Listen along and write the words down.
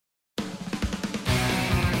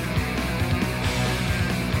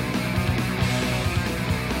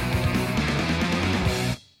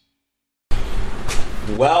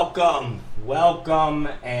Welcome,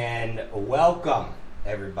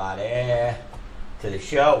 everybody, to the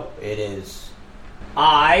show. It is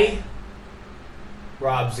I,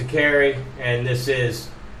 Rob Zakari, and this is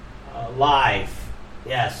live.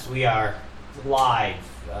 Yes, we are live.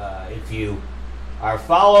 If you are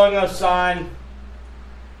following us on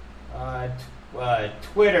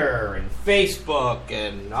Twitter and Facebook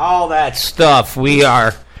and all that stuff, we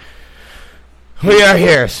are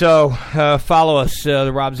here. So follow us,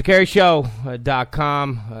 the Rob Zakari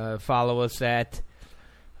Show.com. Follow us at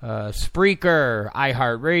Spreaker,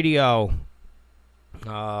 iHeartRadio,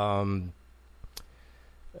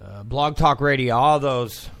 Blog Talk Radio, all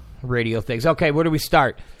those radio things. Okay, where do we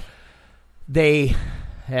start? They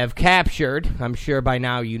have captured, I'm sure by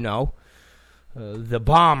now you know, the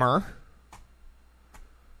bomber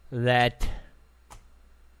that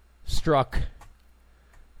struck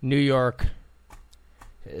New York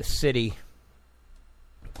City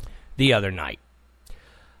the other night.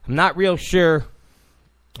 I'm not real sure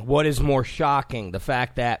what is more shocking, the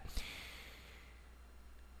fact that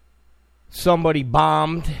somebody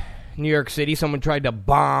bombed New York City, someone tried to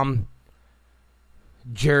bomb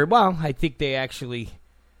Jersey. Well, I think they actually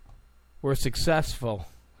were successful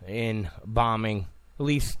in bombing at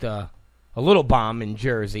least a little bomb in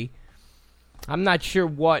Jersey. I'm not sure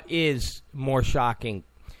what is more shocking,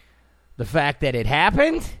 the fact that it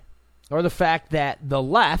happened or the fact that the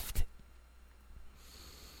left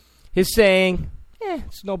is saying,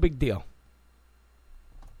 it's no big deal.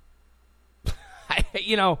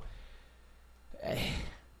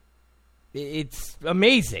 It's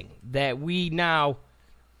amazing that we now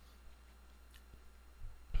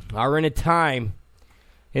are in a time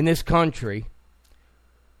in this country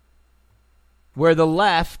where the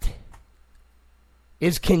left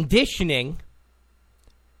is conditioning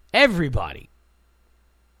everybody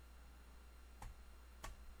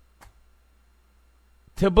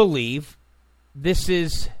to believe this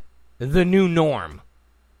is the new norm.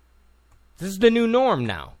 This is the new norm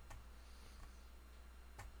now.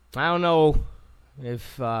 I don't know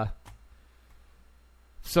if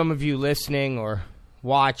some of you listening or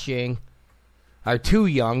watching are too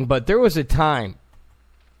young, but there was a time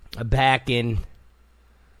back in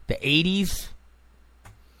the 80s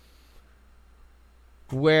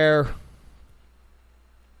where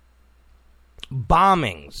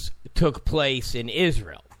bombings took place in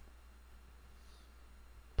Israel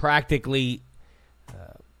practically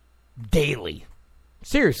daily.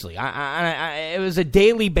 Seriously, it was a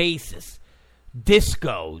daily basis.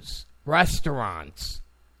 Discos, restaurants.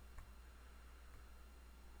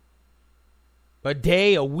 A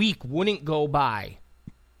day, a week wouldn't go by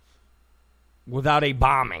without a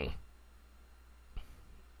bombing.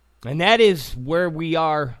 And that is where we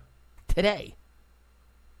are today.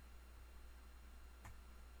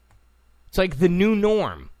 It's like the new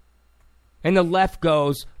norm. And the left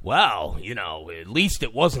goes, well, at least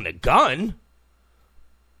it wasn't a gun.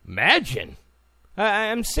 Imagine.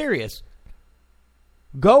 I'm serious.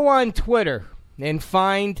 Go on Twitter and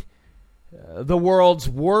find the world's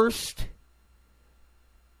worst.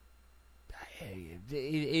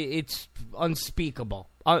 It's unspeakable.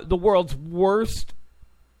 The world's worst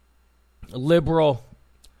liberal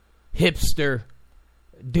hipster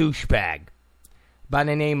douchebag by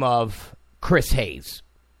the name of Chris Hayes.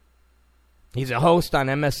 He's a host on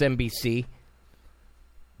MSNBC.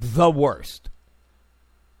 The worst.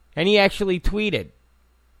 And he actually tweeted,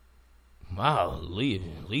 wow, at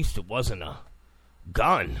least it wasn't a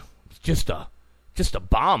gun. It's just a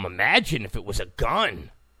bomb. Imagine if it was a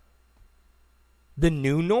gun. The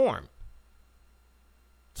new norm.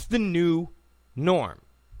 It's the new norm.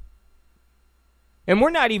 And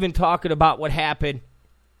we're not even talking about what happened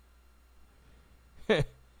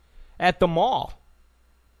at the mall.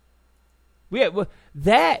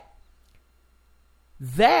 That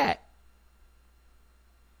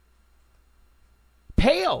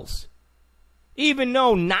pales. Even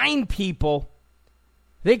though 9 people,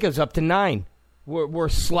 I think it was up to 9, were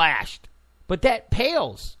slashed. But that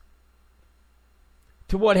pales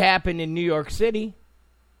to what happened in New York City.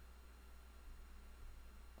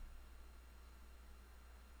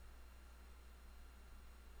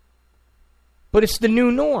 But it's the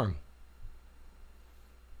new norm.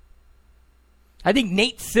 I think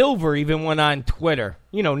Nate Silver even went on Twitter.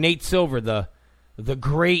 Nate Silver, the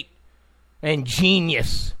great and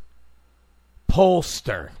genius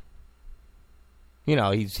pollster.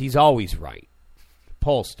 He's always right.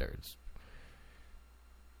 Pollsters.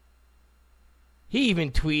 He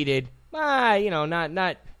even tweeted, not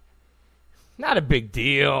a big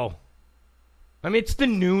deal. I mean, it's the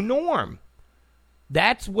new norm.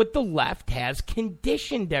 That's what the left has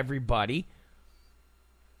conditioned everybody.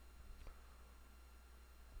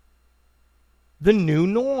 The new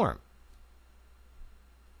norm.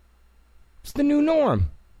 It's the new norm.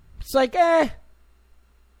 It's like, it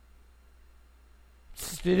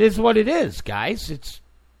is what it is, guys. It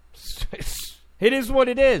is what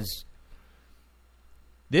it is.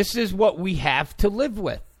 This is what we have to live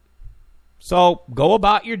with. So go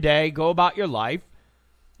about your day, go about your life,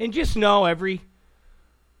 and just know every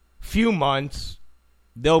few months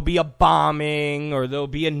there'll be a bombing or there'll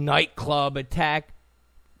be a nightclub attack.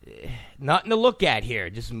 Nothing to look at here.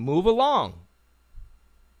 Just move along.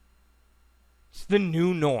 It's the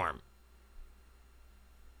new norm.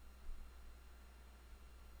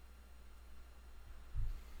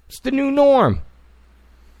 It's the new norm.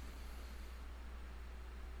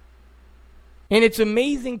 And it's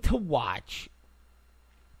amazing to watch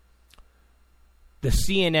the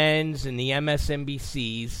CNNs and the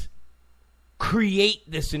MSNBCs create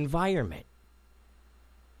this environment.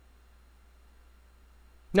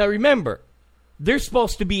 Now remember, they're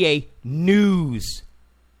supposed to be a news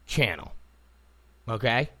channel.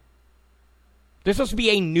 Okay? They're supposed to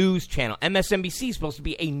be a news channel. MSNBC is supposed to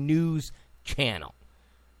be a news channel.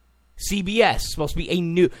 CBS is supposed to be a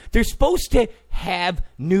new. They're supposed to have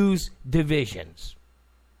news divisions.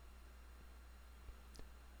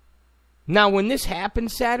 Now, when this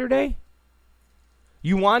happened Saturday,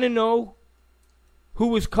 you want to know who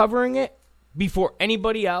was covering it before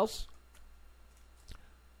anybody else?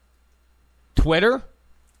 Twitter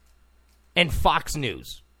and Fox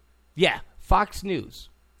News. Yeah, Fox News.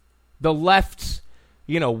 The left's,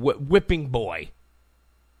 whipping boy.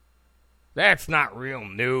 That's not real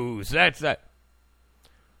news. It's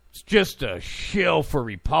just a shill for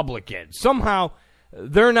Republicans. Somehow,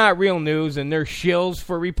 they're not real news and they're shills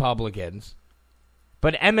for Republicans.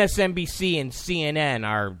 But MSNBC and CNN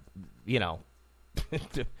are,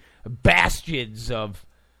 bastions of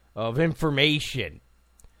information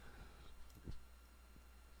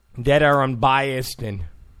that are unbiased and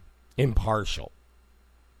impartial.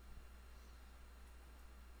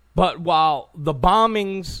 But while the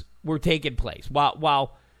bombings were taking place,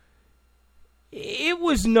 while it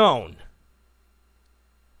was known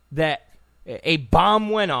that a bomb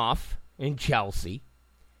went off in Chelsea,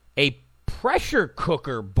 a pressure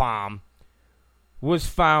cooker bomb was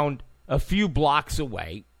found a few blocks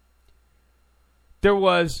away. There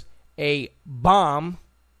was a bomb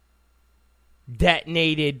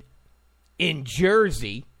detonated in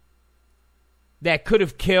Jersey that could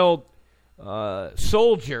have killed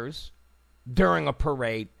soldiers during a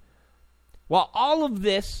parade. While all of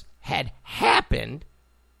this had happened,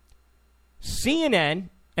 CNN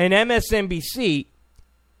and MSNBC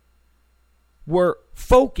were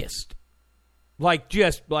focused, like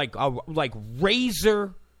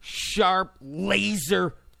razor sharp,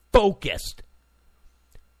 laser focused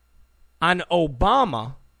on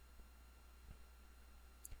Obama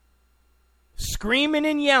screaming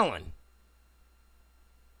and yelling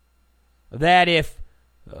that if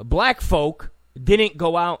black folk didn't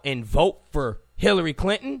go out and vote for Hillary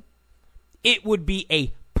Clinton, it would be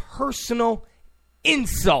a personal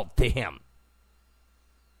insult to him.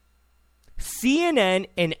 CNN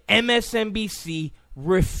and MSNBC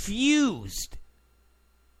refused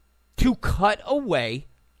to cut away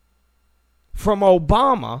from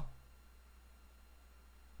Obama,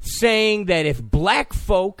 saying that if black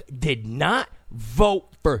folk did not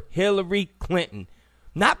vote for Hillary Clinton,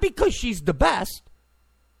 not because she's the best,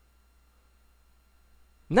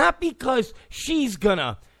 not because she's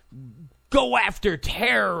gonna go after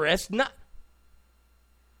terrorists,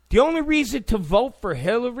 the only reason to vote for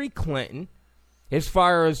Hillary Clinton, as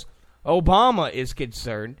far as Obama is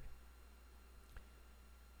concerned,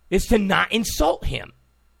 is to not insult him.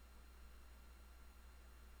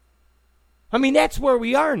 I mean, that's where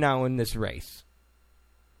we are now in this race.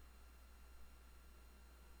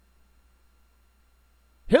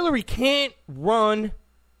 Hillary can't run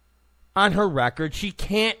on her record. She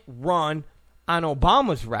can't run on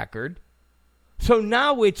Obama's record. So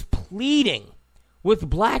now it's pleading with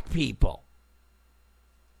black people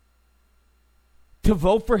to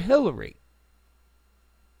vote for Hillary.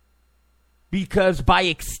 Because by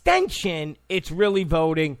extension, it's really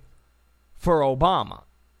voting for Obama.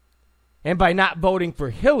 And by not voting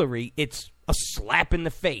for Hillary, it's a slap in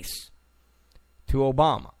the face to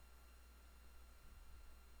Obama.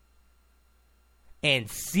 And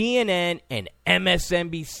CNN and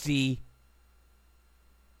MSNBC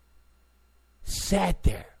sat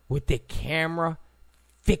there with the camera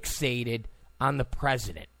fixated on the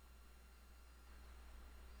president,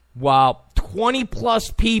 while 20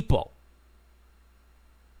 plus people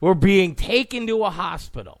were being taken to a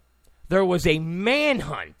hospital. There was a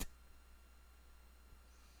manhunt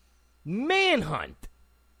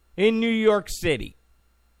in New York City.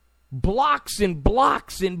 Blocks and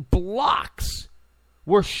blocks and blocks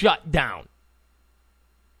were shut down.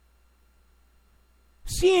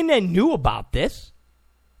 CNN knew about this.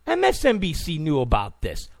 MSNBC knew about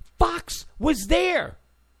this. Fox was there.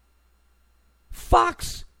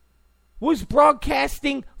 Fox was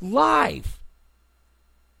broadcasting live.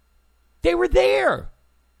 They were there.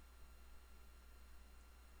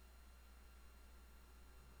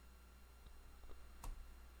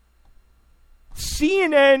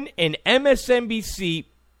 CNN and MSNBC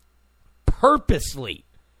purposely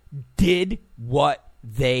did what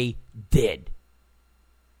they did.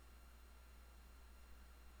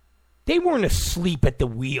 They weren't asleep at the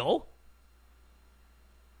wheel.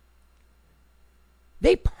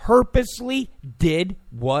 They purposely did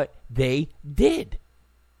what they did.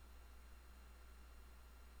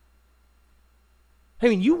 I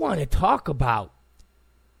mean, you want to talk about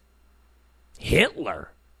Hitler.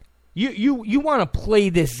 You want to play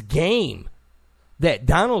this game that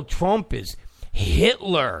Donald Trump is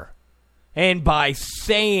Hitler. And by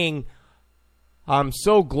saying, I'm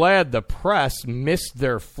so glad the press missed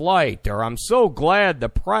their flight, or I'm so glad the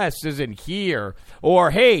press isn't here,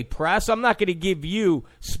 or hey, press, I'm not going to give you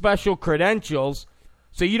special credentials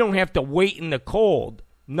so you don't have to wait in the cold.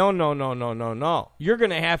 No. You're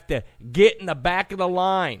going to have to get in the back of the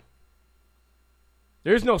line.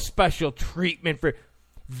 There's no special treatment for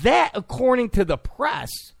that, according to the press,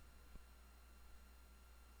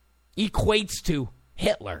 equates to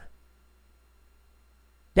Hitler.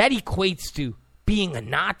 That equates to being a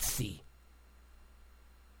Nazi.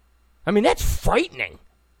 I mean, that's frightening.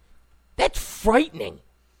 That's frightening.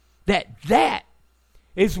 That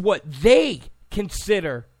is what they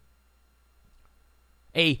consider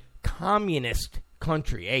a communist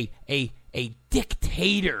country, a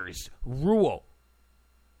dictator's rule.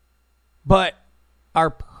 But are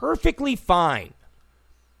perfectly fine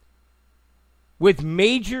with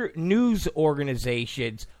major news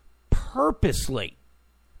organizations purposely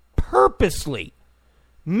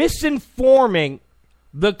misinforming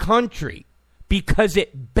the country because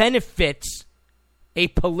it benefits a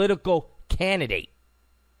political candidate.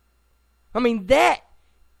 I mean, that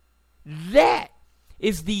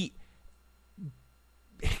is the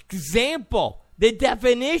example, the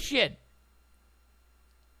definition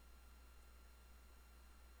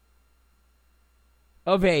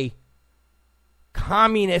of a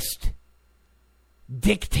communist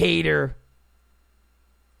dictator,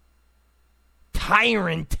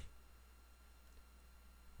 tyrant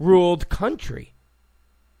ruled country,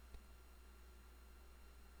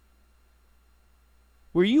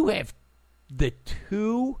 where you have the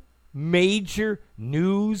two major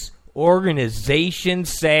news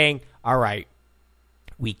organizations saying, all right,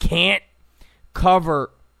 we can't cover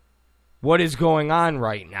what is going on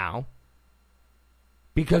right now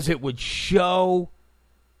because it would show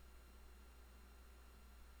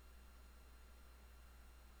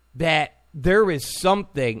that there is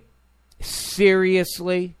something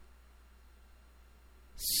seriously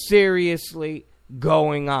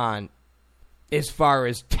going on as far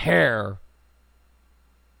as terror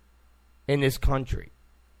in this country.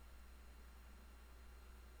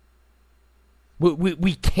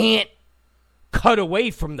 We can't cut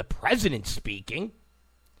away from the president speaking.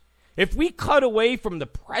 If we cut away from the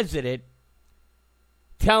president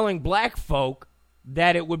telling black folk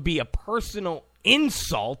that it would be a personal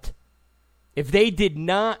insult if they did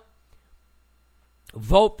not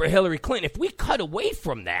vote for Hillary Clinton, if we cut away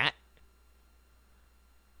from that,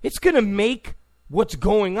 it's going to make what's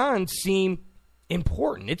going on seem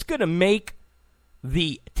important. It's going to make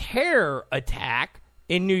the terror attack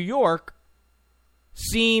in New York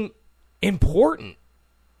seem important,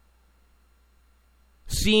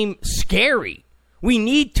 seem scary. We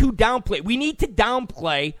need to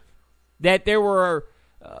downplay that there were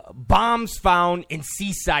bombs found in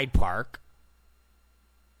Seaside Park,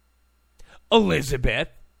 Elizabeth,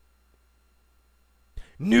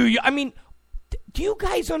 New York. I mean, do you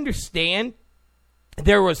guys understand?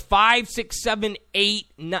 There was 5, 6, 7, 8,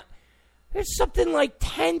 9. There's something like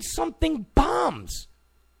 10-something bombs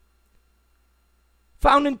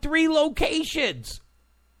found in 3 locations.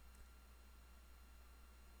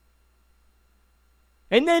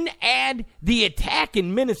 And then add the attack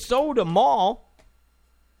in Minnesota Mall.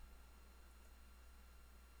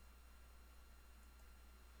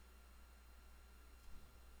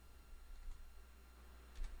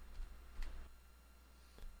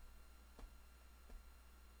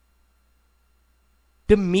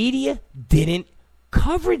 The media didn't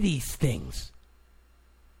cover these things.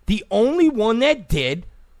 The only one that did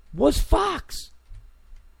was Fox.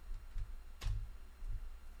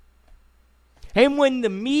 And when the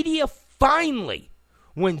media finally,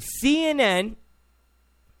 when CNN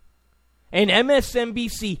and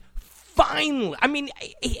MSNBC finally, I mean,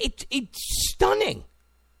 it's stunning.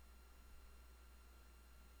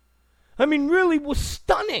 I mean, really was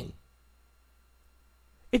stunning.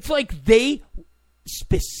 It's like they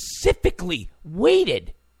specifically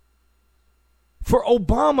waited for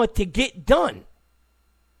Obama to get done.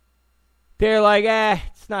 They're like,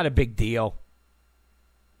 it's not a big deal.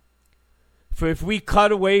 If we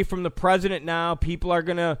cut away from the president now, people are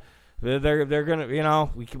gonna, they're gonna, you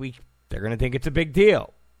know, they're gonna think it's a big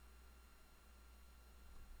deal.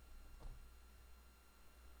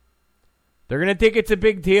 They're gonna think it's a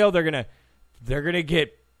big deal. They're gonna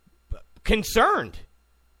get concerned.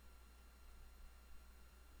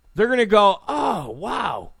 They're gonna go, oh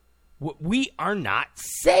wow, we are not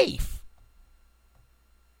safe.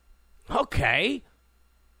 Okay.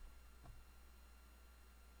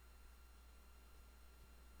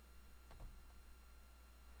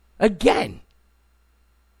 Again,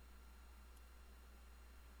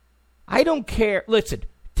 I don't care. Listen,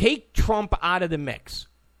 take Trump out of the mix.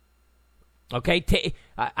 Okay?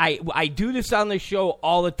 I do this on the show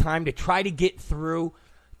all the time to try to get through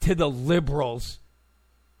to the liberals.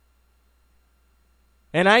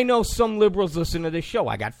 And I know some liberals listen to this show.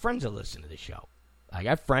 I got friends that listen to the show. I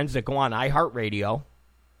got friends that go on iHeartRadio,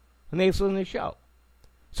 and they listen to the show.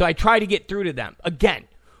 So I try to get through to them. Again,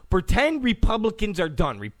 pretend Republicans are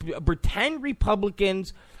done. Pretend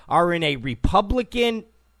Republicans are in a Republican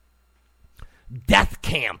death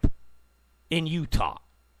camp in Utah.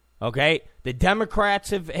 Okay? The Democrats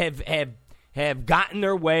have gotten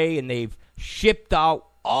their way, and they've shipped out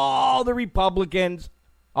all the Republicans,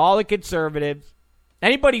 all the conservatives,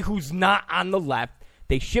 anybody who's not on the left.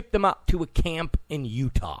 They shipped them out to a camp in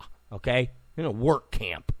Utah. Okay? In a work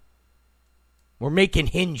camp. We're making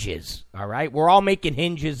hinges, all right? We're all making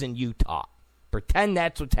hinges in Utah. Pretend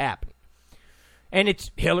that's what's happening. And it's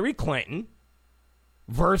Hillary Clinton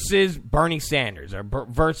versus Bernie Sanders, or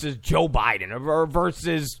versus Joe Biden, or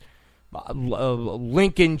versus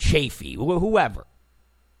Lincoln Chafee, whoever.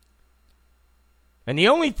 And the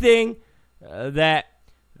only thing that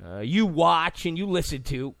you watch and you listen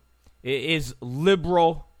to is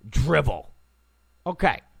liberal drivel.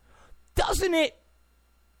 Okay. Doesn't it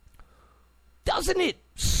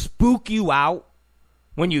spook you out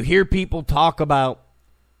when you hear people talk about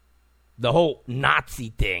the whole Nazi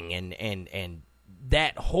thing and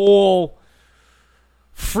that whole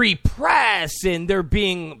free press and they're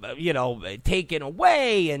being, taken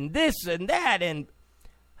away and this and that? And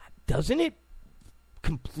doesn't it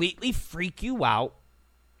completely freak you out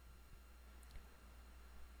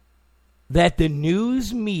that the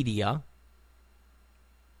news media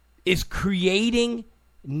is creating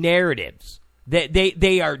narratives? That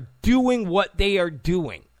they are doing what they are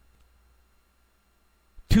doing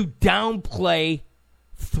to downplay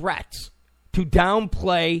threats, to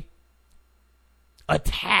downplay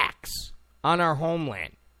attacks on our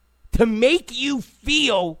homeland, to make you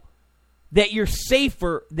feel that you're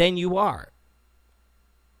safer than you are.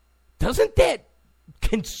 Doesn't that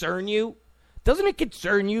concern you? Doesn't it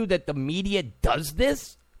concern you that the media does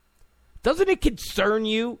this? Doesn't it concern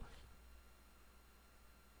you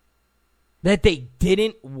that they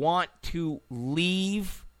didn't want to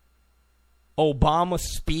leave Obama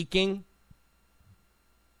speaking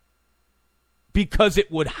because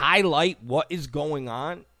it would highlight what is going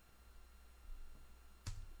on?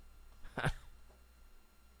 I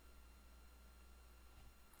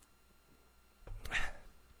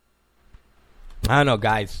don't know,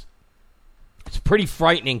 guys. It's pretty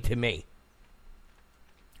frightening to me.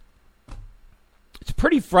 It's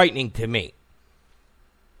pretty frightening to me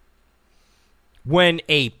when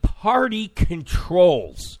a party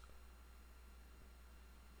controls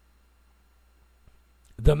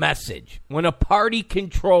the message, when a party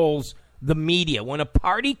controls the media, when a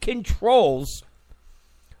party controls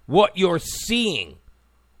what you're seeing,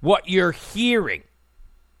 what you're hearing,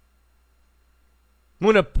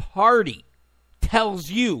 when a party tells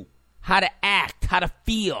you how to act, how to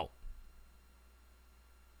feel.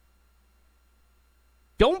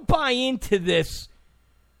 Don't buy into this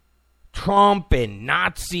Trump and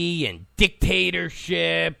Nazi and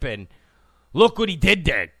dictatorship and look what he did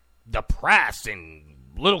to the press and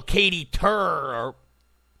little Katie Tur.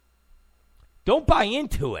 Don't buy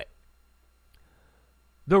into it.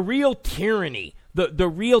 The real tyranny, the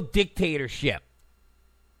real dictatorship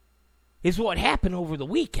is what happened over the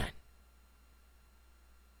weekend.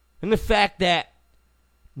 And the fact that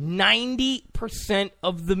 90%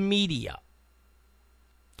 of the media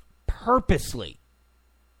purposely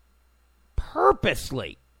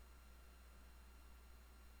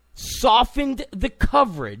softened the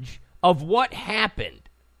coverage of what happened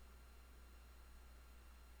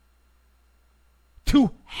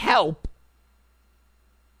to help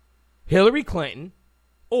Hillary Clinton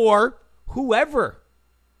or whoever,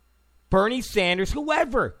 Bernie Sanders,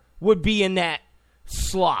 whoever would be in that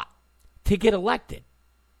slot to get elected.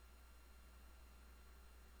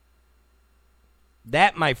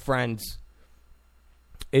 That, my friends,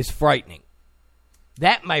 is frightening.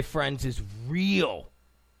 That, my friends, is real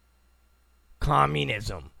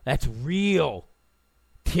communism. That's real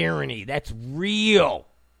tyranny. That's real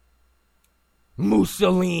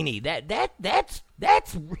Mussolini. That's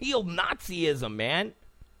real Nazism, man.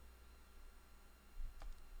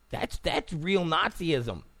 That's real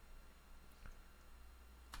Nazism.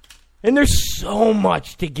 And there's so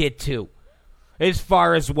much to get to as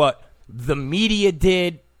far as what the media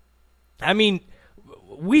did. I mean,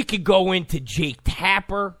 we could go into Jake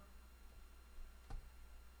Tapper.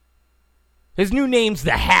 His new name's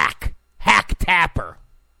the Hack Tapper.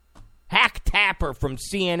 Hack Tapper from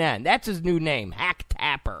CNN. That's his new name, Hack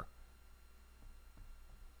Tapper.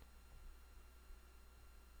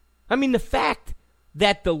 I mean, the fact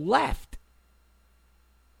that the left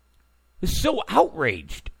is so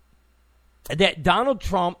outraged that Donald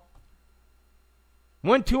Trump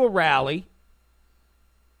went to a rally,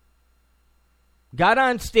 got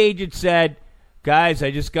on stage and said, guys,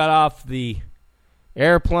 I just got off the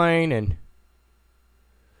airplane and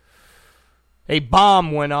a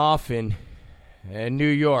bomb went off in New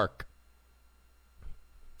York.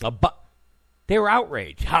 They were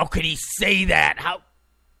outraged. How could he say that?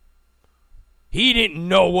 He didn't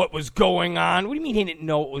know what was going on. What do you mean he didn't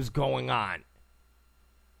know what was going on?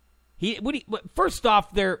 First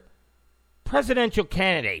off, they're presidential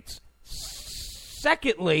candidates.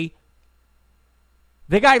 Secondly,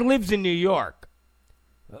 the guy lives in New York.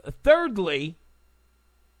 Thirdly,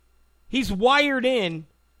 he's wired in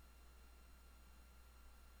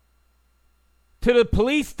to the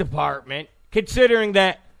police department, considering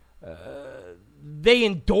that they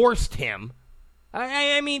endorsed him.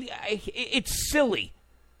 I mean, it's silly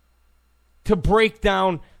to break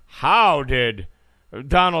down how did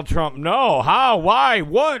Donald Trump know? How? Why?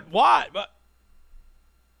 What?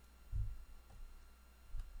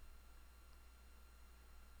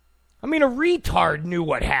 I mean, a retard knew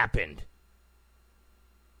what happened.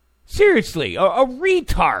 Seriously, a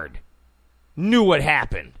retard knew what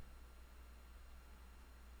happened.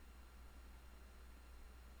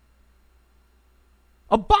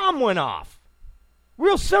 A bomb went off.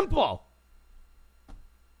 Real simple.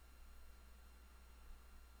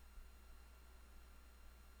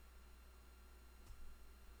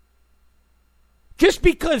 Just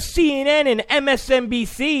because CNN and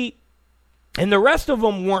MSNBC and the rest of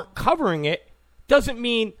them weren't covering it doesn't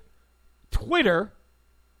mean Twitter,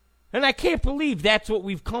 and I can't believe that's what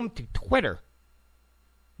we've come to, Twitter.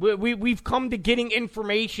 We've come to getting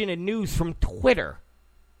information and news from Twitter.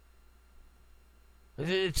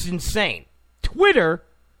 It's insane. Twitter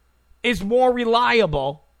is more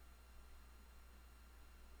reliable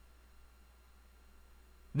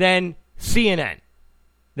than CNN,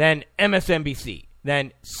 than MSNBC,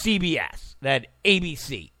 than CBS, than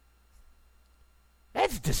ABC.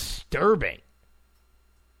 That's disturbing.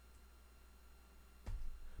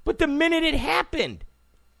 But the minute it happened,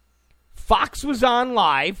 Fox was on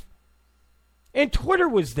live and Twitter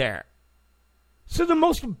was there. So the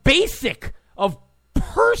most basic of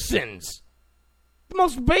persons, the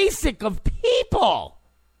most basic of people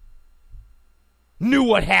knew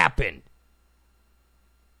what happened.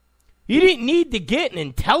 You didn't need to get an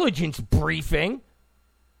intelligence briefing.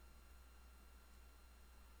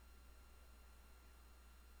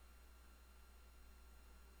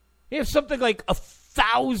 You have something like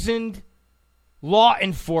 1,000 law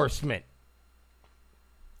enforcement.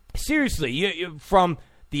 Seriously, you from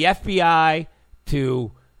the FBI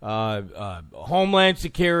to Homeland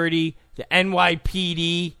Security to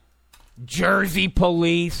NYPD, Jersey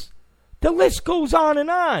Police. The list goes on and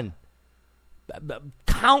on.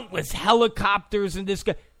 Countless helicopters in this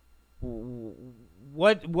guy.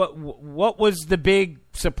 What was the big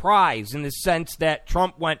surprise in the sense that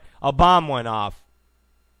Trump a bomb went off?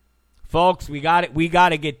 Folks, we got it. We got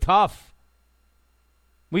to get tough.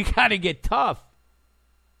 We got to get tough.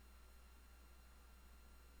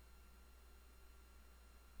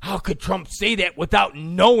 How could Trump say that without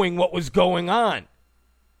knowing what was going on?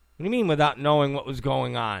 What do you mean without knowing what was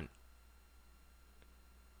going on?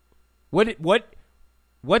 What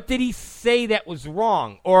What did he say that was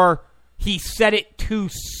wrong? Or he said it too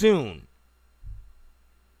soon?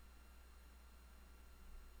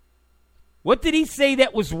 What did he say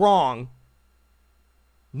that was wrong?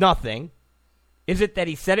 Nothing. Is it that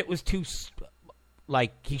he said it was too,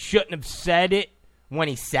 like, he shouldn't have said it when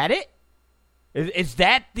he said it? Is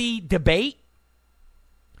that the debate?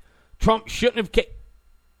 Trump shouldn't have,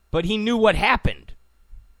 but he knew what happened.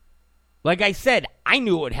 Like I said, I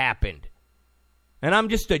knew what happened. And I'm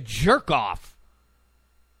just a jerk-off.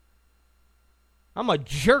 I'm a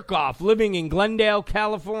jerk-off living in Glendale,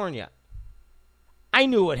 California. I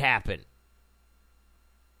knew what happened.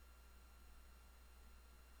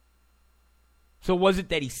 So was it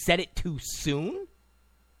that he said it too soon?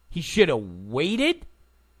 He should have waited?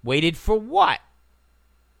 Waited for what?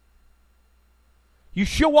 You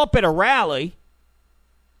show up at a rally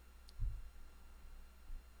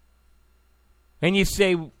and you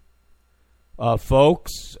say,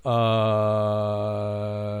 folks, what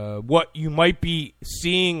you might be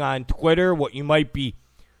seeing on Twitter, what you might be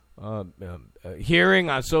hearing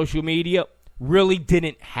on social media really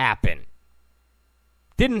didn't happen.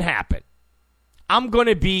 Didn't happen. I'm going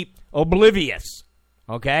to be oblivious,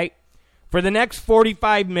 okay? For the next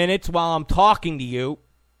 45 minutes while I'm talking to you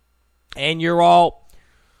and you're all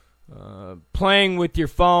playing with your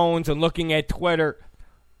phones and looking at Twitter,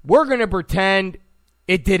 we're going to pretend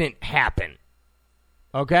it didn't happen,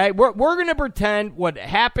 okay? We're going to pretend what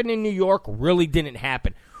happened in New York really didn't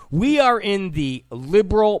happen. We are in the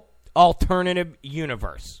liberal alternative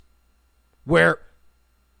universe where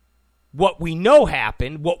what we know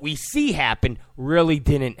happened, what we see happen, really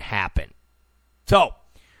didn't happen. So,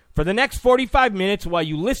 for the next 45 minutes, while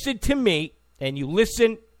you listen to me and you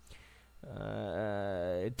listen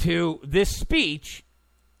to this speech,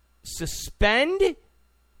 suspend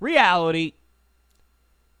reality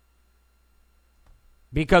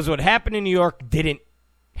because what happened in New York didn't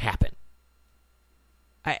happen.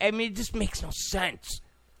 I mean, it just makes no sense.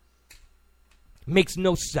 Makes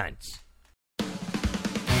no sense.